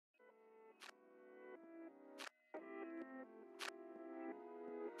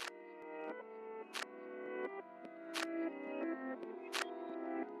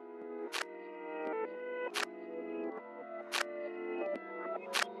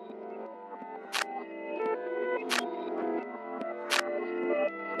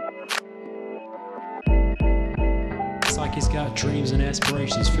He's got dreams and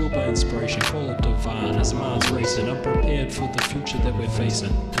aspirations, fueled by inspiration, call it divine. His mind's racing, unprepared for the future that we're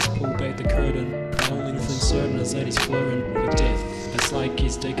facing. Let's pull back the curtain, the only thing certain is that he's flirting with death. It's like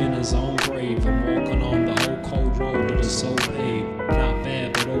he's digging his own grave and walking on the old cold road that is so paved. Not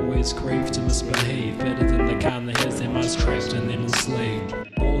bad, but always crave to misbehave. Better than the kind that has their minds trapped and then enslaved.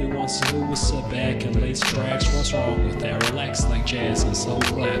 All he wants to do is sit back and lay tracks. What's wrong with that? Relax like jazz and slow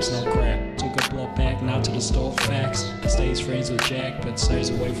claps, no crap. Took a blood back, now to the store facts. Stays friends with Jack, but stays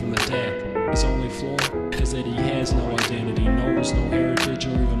away from the DAC. His only flaw is that he has no identity, knows no heritage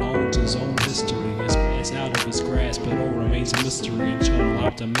or even owns his own history. His past out of his grasp, but all remains a mystery. Eternal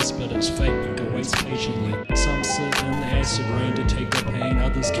optimist, but his fate and waits patiently. Some sit in the acid rain to take the pain,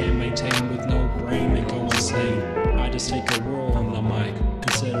 others can't maintain with no brain and go insane. I just take a whirl on the mic,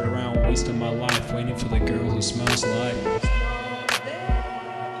 consider around wasting my life waiting for the girl who smells like